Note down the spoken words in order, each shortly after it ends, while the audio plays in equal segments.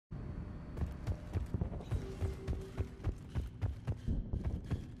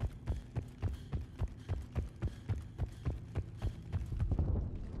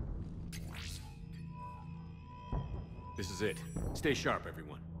This is it. Stay sharp,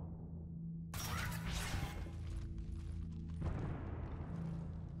 everyone.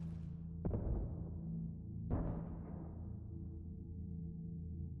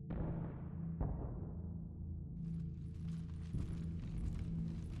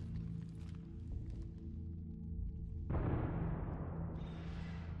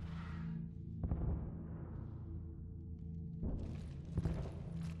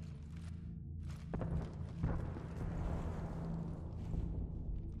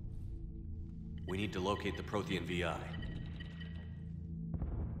 We need to locate the Prothean VI.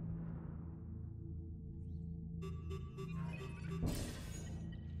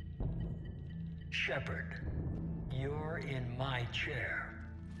 Shepard, you're in my chair.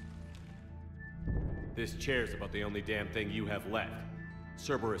 This chair's about the only damn thing you have left.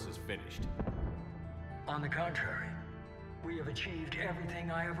 Cerberus is finished. On the contrary, we have achieved everything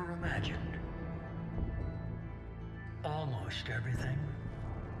I ever imagined. Almost everything.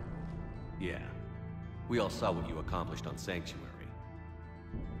 Yeah. We all saw what you accomplished on Sanctuary.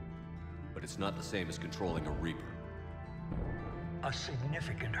 But it's not the same as controlling a Reaper. A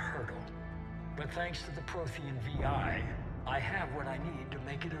significant hurdle. But thanks to the Prothean VI, I have what I need to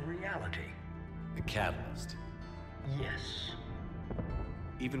make it a reality. The Catalyst. Yes.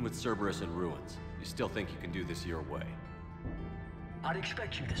 Even with Cerberus in ruins, you still think you can do this your way? I'd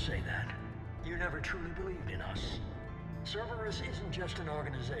expect you to say that. You never truly believed in us. Cerberus isn't just an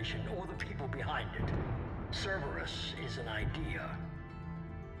organization or the people behind it. Cerberus is an idea.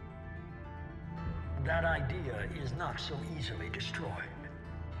 That idea is not so easily destroyed.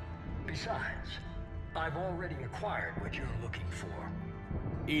 Besides, I've already acquired what you're looking for.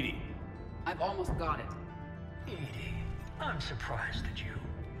 EDI. I've almost got it. EDI, I'm surprised at you,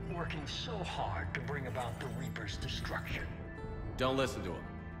 working so hard to bring about the Reaper's destruction. Don't listen to him.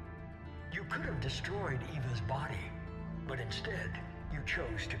 You could have destroyed Eva's body, but instead, you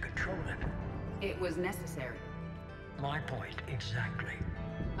chose to control it. It was necessary. My point exactly.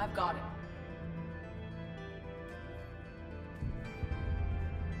 I've got it.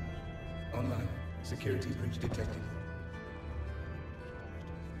 Online. Security breach detected.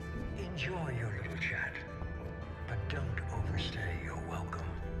 Enjoy your little chat, but don't overstay your welcome.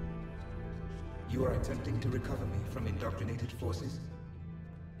 You are attempting to recover me from indoctrinated forces?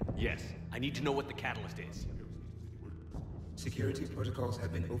 Yes. I need to know what the Catalyst is. Security protocols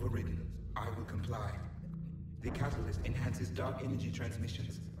have been overridden. I will comply. The Catalyst enhances dark energy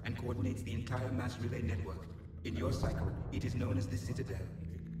transmissions and coordinates the entire mass relay network. In your cycle, it is known as the Citadel.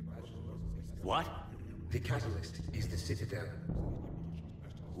 What? The Catalyst is the Citadel.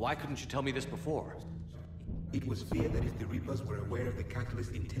 Why couldn't you tell me this before? It was feared that if the Reapers were aware of the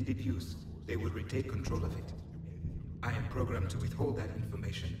Catalyst's intended use, they would retake control of it. I am programmed to withhold that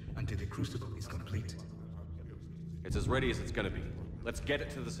information until the Crucible is complete. It's as ready as it's gonna be. Let's get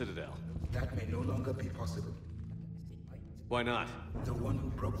it to the Citadel. That may no longer be possible. Why not? The one who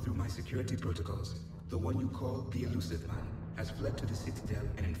broke through my security protocols, the one you call the Elusive Man, has fled to the Citadel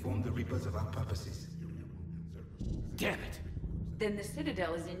and informed the Reapers of our purposes. Damn it! Then the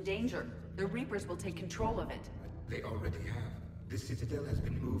Citadel is in danger. The Reapers will take control of it. They already have. The Citadel has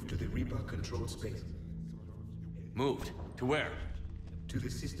been moved to the Reaper-controlled space. Moved? To where? To the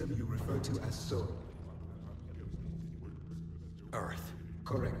system you refer to as Sol. Earth.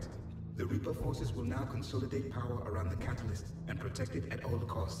 Correct. The Reaper forces will now consolidate power around the Catalyst and protect it at all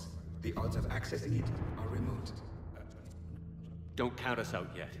costs. The odds of accessing it are remote. Don't count us out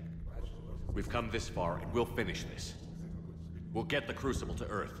yet. We've come this far, and we'll finish this. We'll get the Crucible to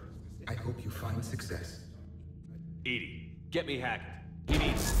Earth. I hope you find success. EDI, get me Hackett. He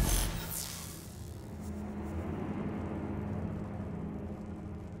needs...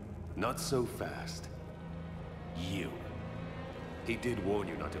 Not so fast. You. He did warn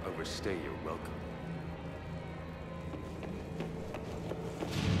you not to overstay your welcome.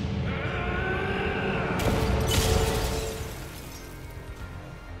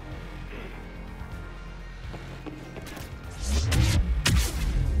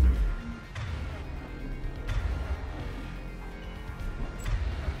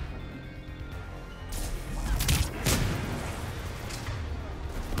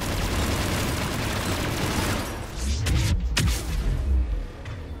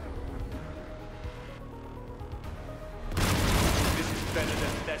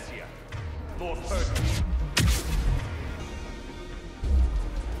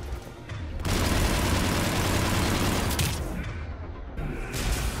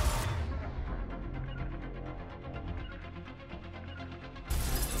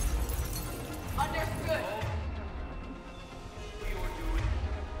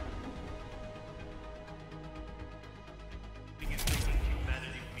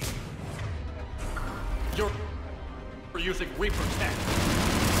 You're using Reaper tech.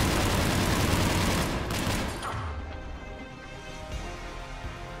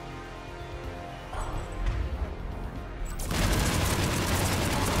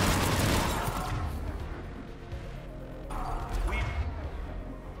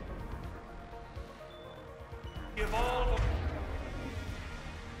 Give all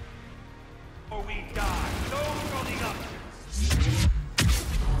the... or we die. Those are the options.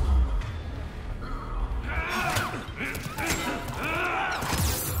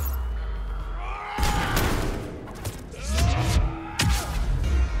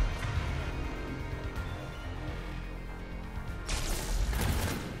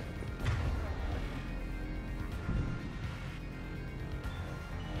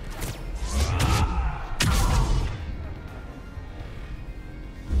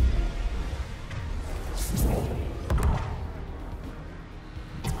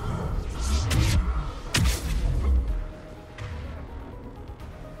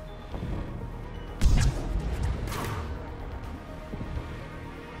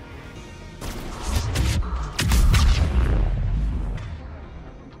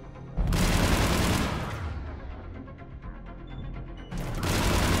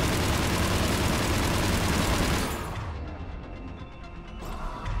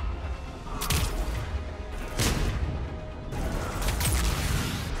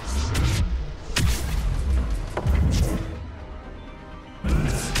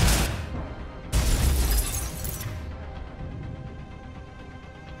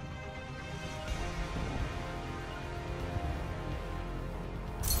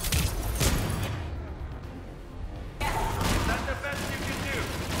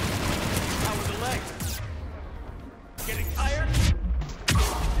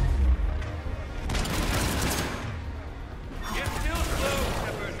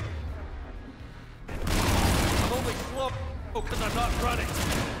 Because I'm not running.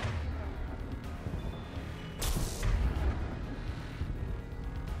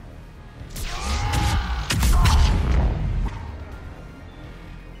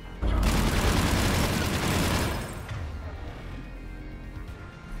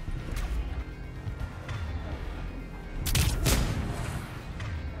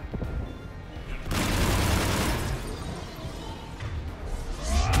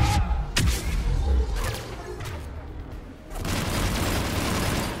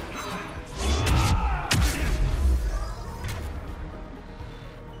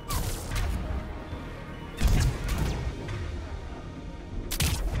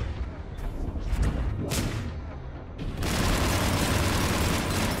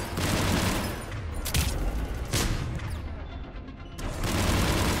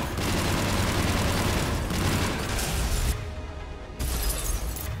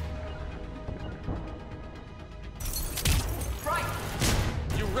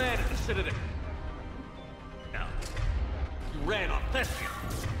 Citadel. Now, you ran on Thestia.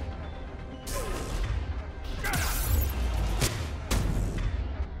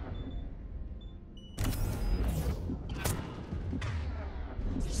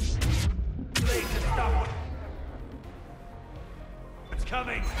 Late to stop it. It's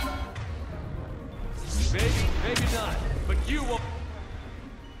coming. Maybe, maybe not. But you won't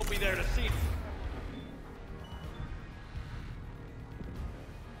be there to see it.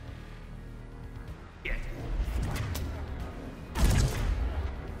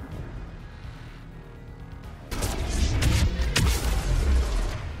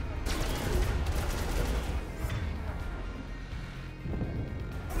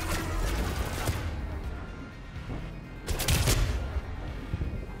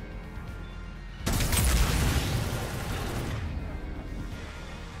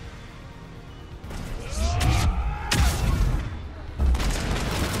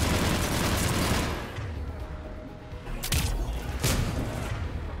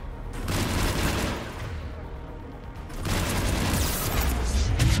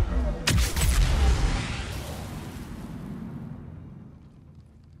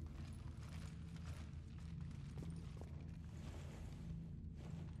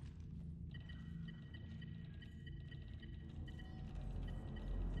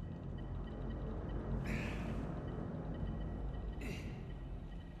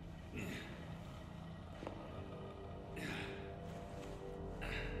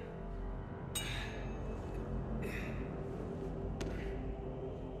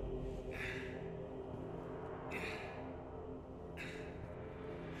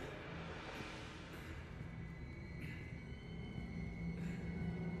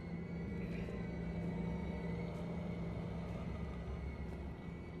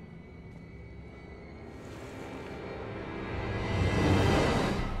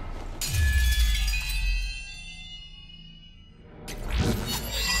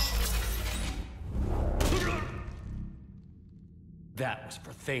 was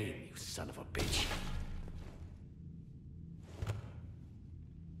for Thane, you son of a bitch.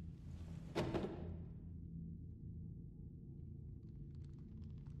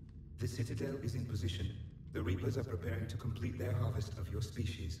 The Citadel is in position. The Reapers are preparing to complete their harvest of your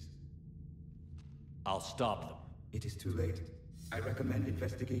species. I'll stop them. It is too late. I recommend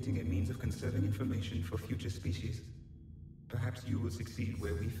investigating a means of conserving information for future species. Perhaps you will succeed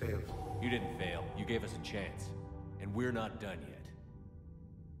where we failed. You didn't fail. You gave us a chance. And we're not done yet.